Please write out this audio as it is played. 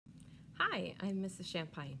Hi, I'm Mrs.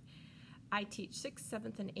 Shampine. I teach 6th,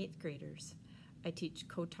 7th, and 8th graders. I teach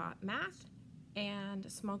co-taught math and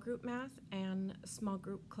small group math and small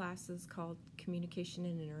group classes called Communication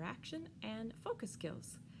and Interaction and Focus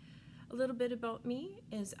Skills. A little bit about me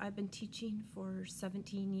is I've been teaching for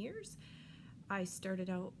 17 years. I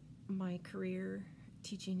started out my career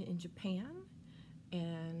teaching in Japan,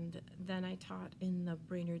 and then I taught in the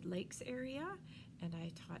Brainerd Lakes area, and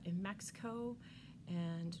I taught in Mexico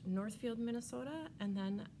and Northfield, Minnesota, and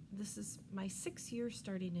then this is my 6th year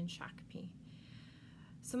starting in Shakopee.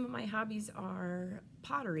 Some of my hobbies are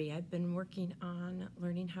pottery. I've been working on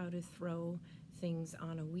learning how to throw things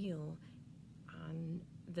on a wheel on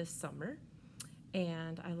this summer,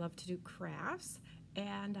 and I love to do crafts,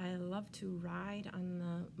 and I love to ride on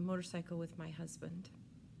the motorcycle with my husband.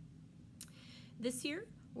 This year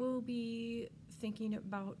we'll be thinking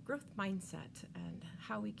about growth mindset and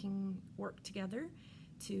how we can work together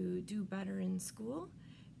to do better in school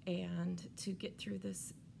and to get through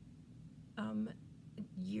this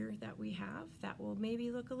year that we have that will maybe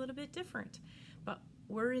look a little bit different. But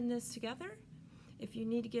we're in this together. If you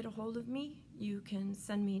need to get a hold of me, you can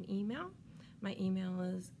send me an email. My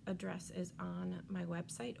address is on my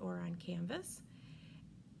website or on Canvas.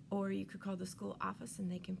 Or you could call the school office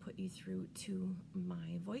and they can put you through to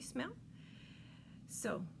my voicemail.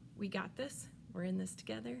 So we got this. We're in this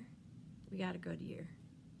together. We got a good year.